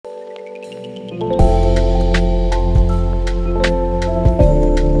While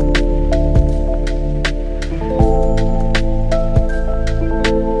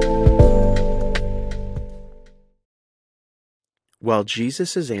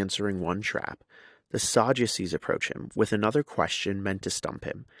Jesus is answering one trap, the Sadducees approach him with another question meant to stump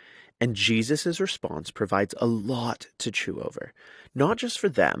him, and Jesus' response provides a lot to chew over, not just for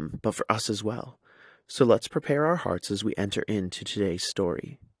them, but for us as well. So let's prepare our hearts as we enter into today's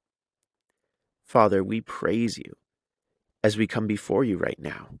story. Father, we praise you as we come before you right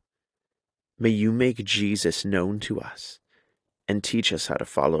now. May you make Jesus known to us and teach us how to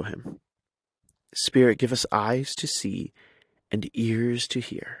follow him. Spirit, give us eyes to see and ears to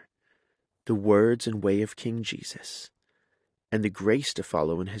hear the words and way of King Jesus, and the grace to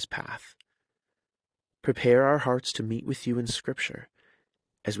follow in his path. Prepare our hearts to meet with you in Scripture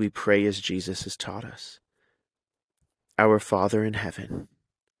as we pray as Jesus has taught us. Our Father in heaven,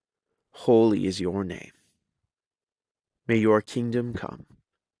 holy is your name. May your kingdom come,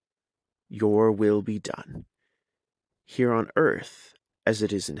 your will be done, here on earth as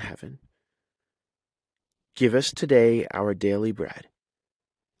it is in heaven. Give us today our daily bread,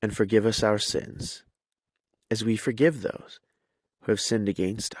 and forgive us our sins, as we forgive those who have sinned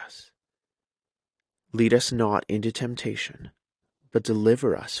against us. Lead us not into temptation, but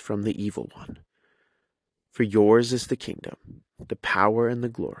deliver us from the evil one. For yours is the kingdom, the power, and the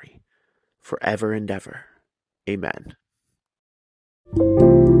glory, forever and ever. Amen.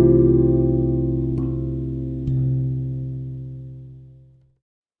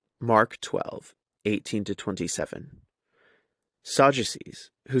 Mark 12, 18-27. Sauducees,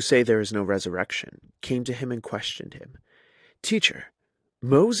 who say there is no resurrection, came to him and questioned him. Teacher,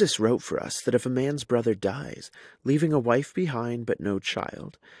 Moses wrote for us that if a man's brother dies, leaving a wife behind but no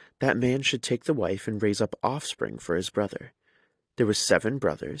child, that man should take the wife and raise up offspring for his brother. There were 7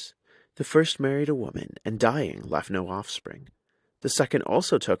 brothers. The first married a woman, and dying left no offspring. The second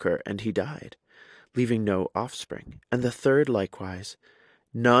also took her, and he died, leaving no offspring. And the third likewise.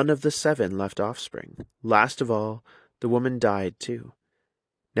 None of the 7 left offspring. Last of all, the woman died too.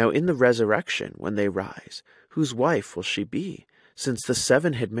 Now in the resurrection, when they rise, whose wife will she be, since the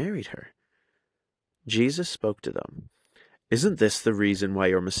 7 had married her? Jesus spoke to them. Isn't this the reason why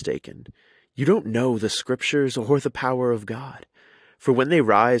you're mistaken? You don't know the Scriptures or the power of God. For when they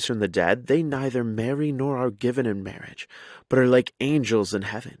rise from the dead, they neither marry nor are given in marriage, but are like angels in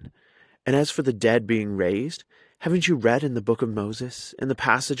heaven. And as for the dead being raised, haven't you read in the book of Moses, in the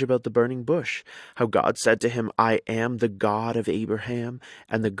passage about the burning bush, how God said to him, I am the God of Abraham,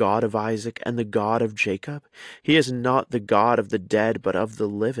 and the God of Isaac, and the God of Jacob? He is not the God of the dead, but of the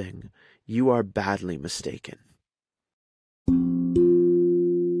living. You are badly mistaken.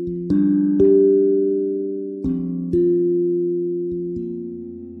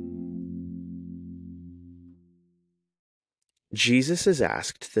 Jesus is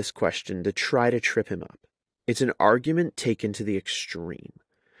asked this question to try to trip him up. It's an argument taken to the extreme,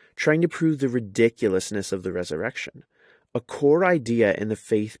 trying to prove the ridiculousness of the resurrection, a core idea in the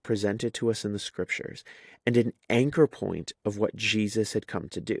faith presented to us in the Scriptures, and an anchor point of what Jesus had come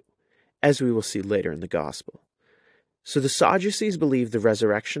to do, as we will see later in the Gospel. So the Sadducees believed the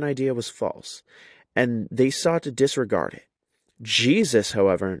resurrection idea was false, and they sought to disregard it. Jesus,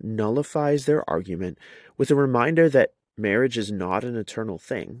 however, nullifies their argument with a reminder that marriage is not an eternal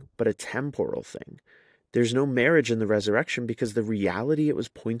thing, but a temporal thing. There's no marriage in the resurrection because the reality it was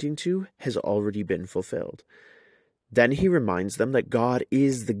pointing to has already been fulfilled. Then he reminds them that God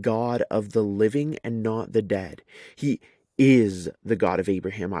is the God of the living and not the dead. He is the God of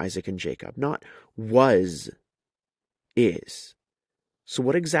Abraham, Isaac, and Jacob, not was, is. So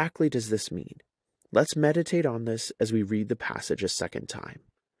what exactly does this mean? Let's meditate on this as we read the passage a second time.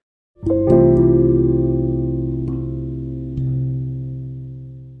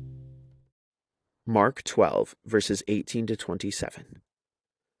 Mark 12, verses 18-27.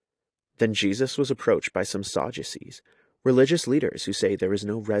 Then Jesus was approached by some Sadducees, religious leaders who say there is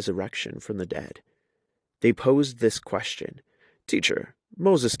no resurrection from the dead. They posed this question, Teacher,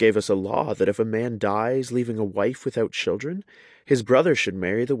 Moses gave us a law that if a man dies leaving a wife without children, his brother should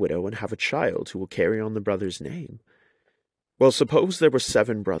marry the widow and have a child who will carry on the brother's name. Well, suppose there were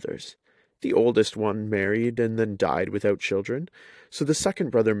 7 brothers. The oldest one married and then died without children. So the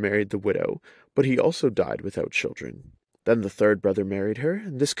second brother married the widow, but he also died without children. Then the third brother married her,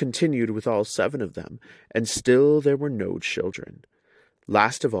 and this continued with all 7 of them, and still there were no children.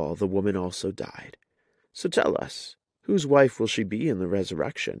 Last of all, the woman also died. So tell us, whose wife will she be in the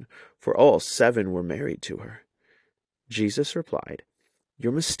resurrection? For all 7 were married to her. Jesus replied,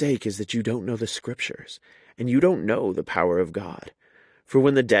 Your mistake is that you don't know the Scriptures, and you don't know the power of God. For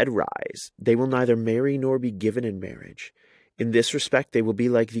when the dead rise, they will neither marry nor be given in marriage. In this respect they will be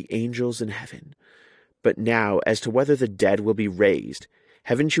like the angels in heaven. But now, as to whether the dead will be raised,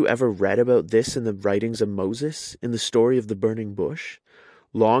 haven't you ever read about this in the writings of Moses, in the story of the burning bush?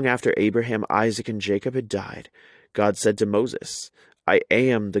 Long after Abraham, Isaac, and Jacob had died, God said to Moses, I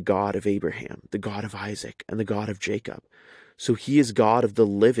am the God of Abraham, the God of Isaac, and the God of Jacob. So he is God of the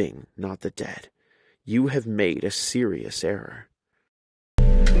living, not the dead. You have made a serious error.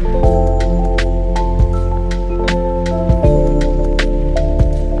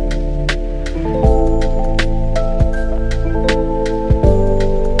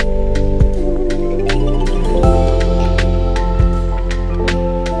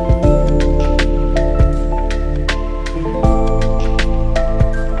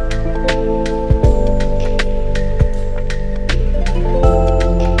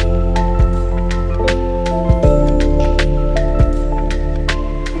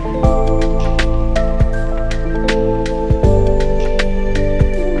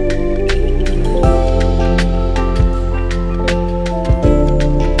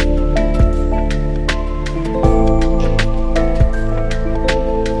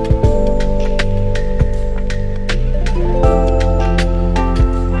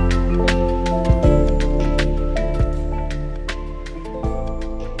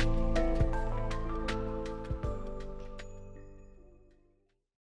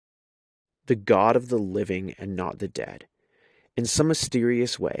 The God of the living and not the dead. In some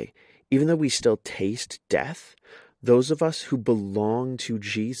mysterious way, even though we still taste death, those of us who belong to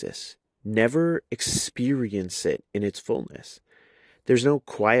Jesus never experience it in its fullness. There's no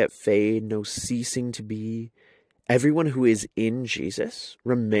quiet fade, no ceasing to be. Everyone who is in Jesus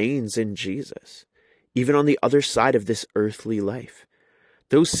remains in Jesus, even on the other side of this earthly life.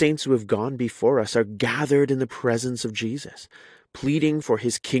 Those saints who have gone before us are gathered in the presence of Jesus, pleading for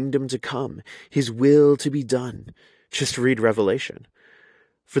his kingdom to come, his will to be done. Just read Revelation.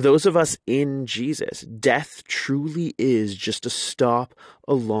 For those of us in Jesus, death truly is just a stop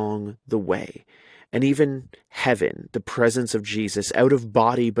along the way. And even heaven, the presence of Jesus, out of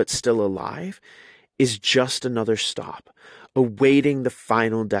body but still alive, is just another stop, awaiting the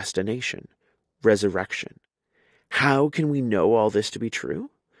final destination, resurrection. How can we know all this to be true?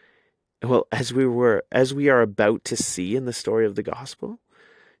 Well, as we are about to see in the story of the gospel,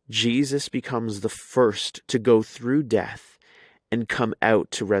 Jesus becomes the first to go through death and come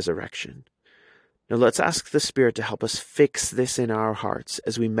out to resurrection. Now let's ask the Spirit to help us fix this in our hearts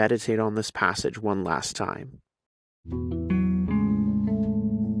as we meditate on this passage one last time.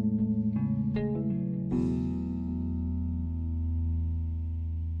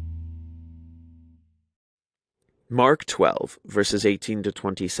 Mark 12, verses 18 to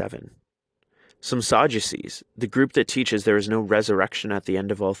 27. Some Sauducees, the group that teaches there is no resurrection at the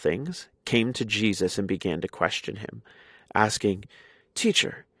end of all things, came to Jesus and began to question him, asking,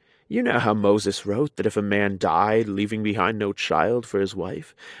 Teacher, you know how Moses wrote that if a man died, leaving behind no child for his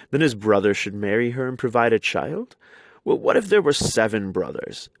wife, then his brother should marry her and provide a child? Well, what if there were 7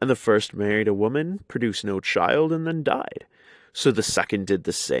 brothers, and the first married a woman, produced no child, and then died? So the second did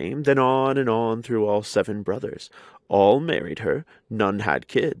the same, then on and on through all 7 brothers. All married her, none had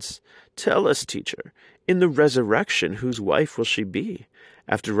kids. Tell us, teacher, in the resurrection, whose wife will she be?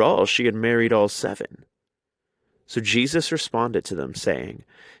 After all, she had married all 7. So Jesus responded to them, saying,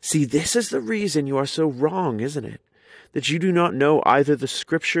 See, this is the reason you are so wrong, isn't it? That you do not know either the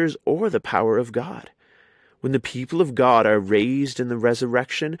Scriptures or the power of God. When the people of God are raised in the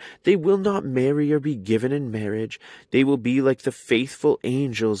resurrection, they will not marry or be given in marriage. They will be like the faithful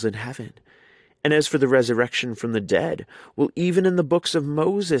angels in heaven. And as for the resurrection from the dead, well, even in the books of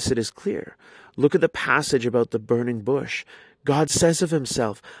Moses it is clear. Look at the passage about the burning bush. God says of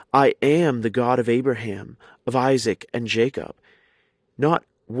himself, I am the God of Abraham, of Isaac, and Jacob. Not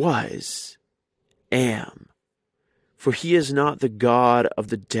was, am. For he is not the God of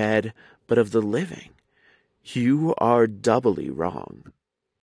the dead, but of the living. You are doubly wrong.